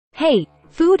Hey,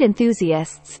 food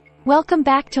enthusiasts! Welcome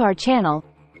back to our channel,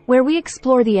 where we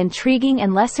explore the intriguing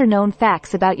and lesser-known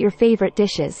facts about your favorite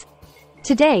dishes.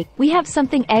 Today, we have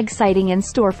something exciting in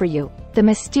store for you, the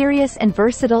mysterious and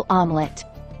versatile omelette.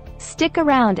 Stick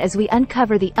around as we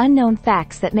uncover the unknown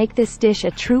facts that make this dish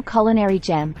a true culinary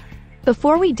gem.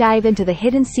 Before we dive into the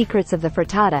hidden secrets of the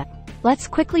frittata, let's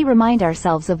quickly remind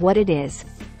ourselves of what it is.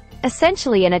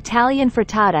 Essentially an Italian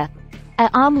frittata, an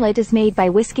omelette is made by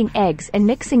whisking eggs and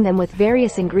mixing them with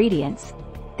various ingredients,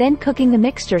 then cooking the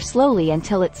mixture slowly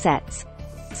until it sets.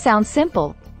 Sounds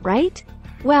simple, right?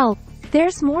 Well,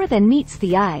 there's more than meets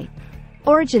the eye.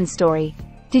 Origin story.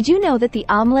 Did you know that the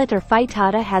omelette or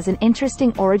frittata has an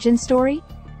interesting origin story?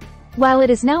 While it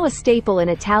is now a staple in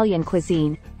Italian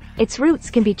cuisine, its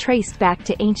roots can be traced back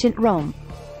to ancient Rome.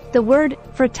 The word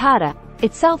frittata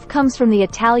itself comes from the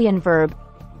Italian verb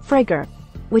friggere,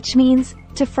 which means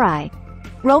to fry.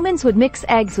 Romans would mix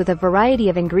eggs with a variety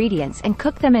of ingredients and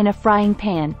cook them in a frying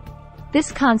pan.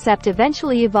 This concept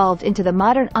eventually evolved into the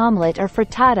modern omelette or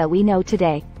frittata we know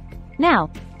today.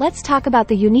 Now, let's talk about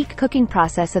the unique cooking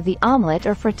process of the omelette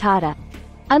or frittata.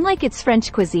 Unlike its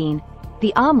French cuisine,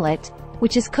 the omelette,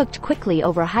 which is cooked quickly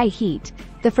over high heat,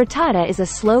 the frittata is a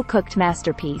slow-cooked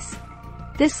masterpiece.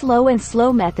 This slow and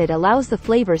slow method allows the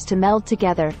flavors to meld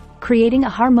together, creating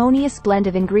a harmonious blend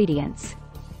of ingredients.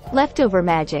 Leftover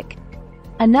magic.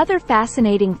 Another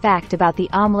fascinating fact about the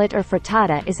omelette or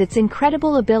frittata is its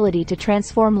incredible ability to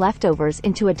transform leftovers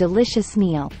into a delicious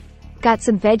meal. Got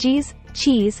some veggies,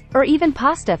 cheese, or even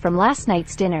pasta from last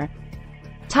night's dinner?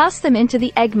 Toss them into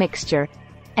the egg mixture,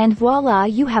 and voila,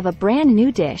 you have a brand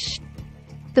new dish.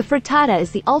 The frittata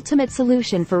is the ultimate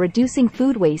solution for reducing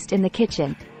food waste in the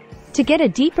kitchen. To get a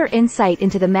deeper insight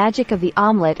into the magic of the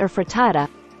omelette or frittata,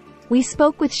 we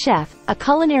spoke with Chef, a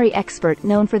culinary expert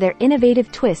known for their innovative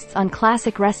twists on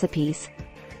classic recipes.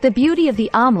 The beauty of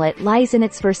the omelette lies in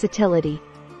its versatility.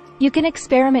 You can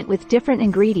experiment with different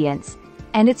ingredients,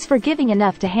 and it's forgiving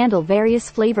enough to handle various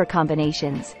flavor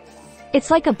combinations. It's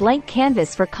like a blank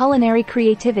canvas for culinary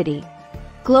creativity.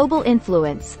 Global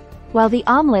influence. While the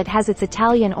omelette has its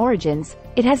Italian origins,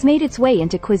 it has made its way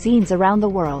into cuisines around the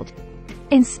world.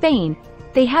 In Spain,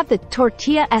 they have the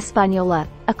tortilla española,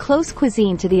 a close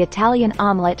cuisine to the Italian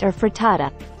omelette or frittata.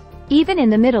 Even in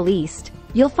the Middle East,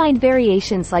 you'll find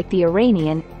variations like the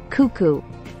Iranian kuku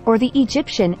or the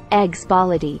Egyptian eggs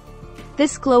baladi.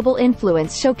 This global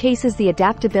influence showcases the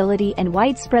adaptability and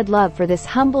widespread love for this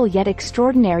humble yet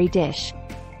extraordinary dish.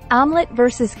 Omelette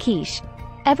versus quiche.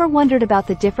 Ever wondered about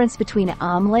the difference between an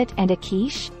omelette and a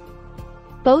quiche?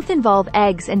 Both involve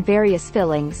eggs and various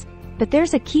fillings, but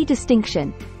there's a key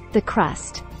distinction: the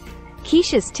crust.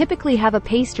 Quiches typically have a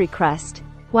pastry crust,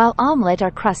 while omelette are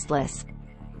crustless.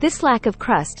 This lack of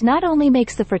crust not only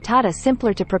makes the frittata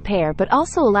simpler to prepare but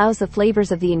also allows the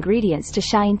flavors of the ingredients to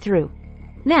shine through.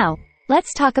 Now,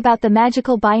 let's talk about the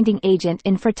magical binding agent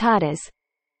in frittatas: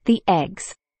 the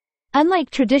eggs. Unlike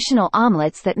traditional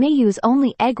omelettes that may use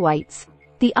only egg whites,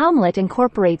 the omelette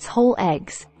incorporates whole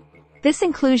eggs. This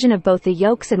inclusion of both the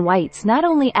yolks and whites not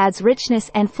only adds richness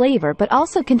and flavor but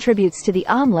also contributes to the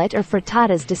omelette or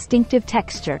frittata's distinctive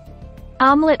texture.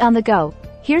 Omelette on the go.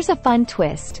 Here's a fun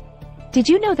twist. Did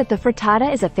you know that the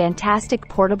frittata is a fantastic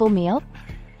portable meal?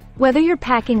 Whether you're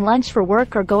packing lunch for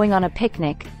work or going on a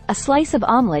picnic, a slice of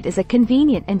omelette is a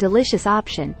convenient and delicious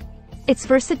option. Its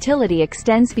versatility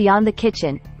extends beyond the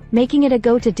kitchen, making it a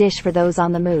go-to dish for those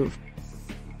on the move.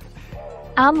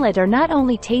 Omelette are not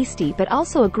only tasty but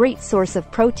also a great source of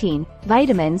protein,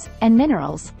 vitamins, and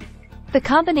minerals. The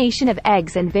combination of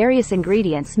eggs and various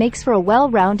ingredients makes for a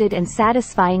well-rounded and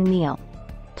satisfying meal.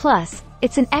 Plus,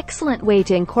 it's an excellent way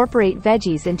to incorporate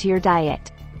veggies into your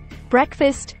diet.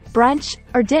 Breakfast, brunch,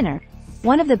 or dinner.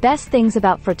 One of the best things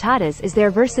about frittatas is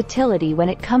their versatility when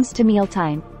it comes to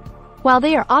mealtime. While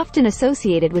they are often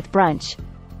associated with brunch,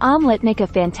 omelette make a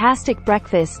fantastic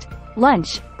breakfast,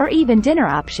 lunch, or even dinner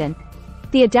option.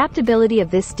 The adaptability of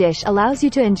this dish allows you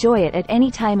to enjoy it at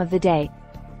any time of the day.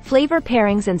 Flavor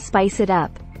pairings and spice it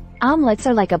up. Omelettes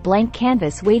are like a blank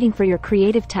canvas waiting for your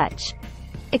creative touch.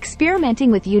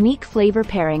 Experimenting with unique flavor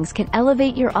pairings can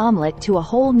elevate your omelette to a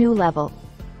whole new level.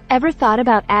 Ever thought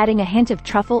about adding a hint of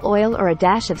truffle oil or a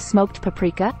dash of smoked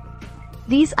paprika?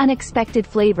 These unexpected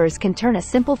flavors can turn a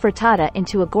simple frittata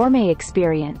into a gourmet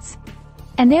experience.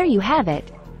 And there you have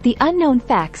it, the unknown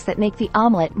facts that make the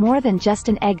omelette more than just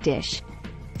an egg dish.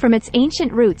 From its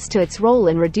ancient roots to its role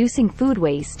in reducing food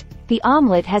waste, the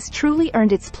omelette has truly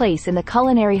earned its place in the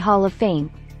Culinary Hall of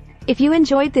Fame. If you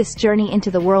enjoyed this journey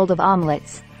into the world of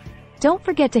omelettes, don't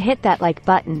forget to hit that like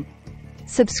button.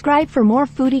 Subscribe for more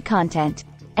foodie content,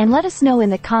 and let us know in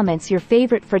the comments your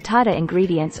favorite frittata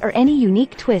ingredients or any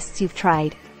unique twists you've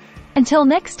tried. Until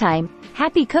next time,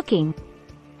 happy cooking!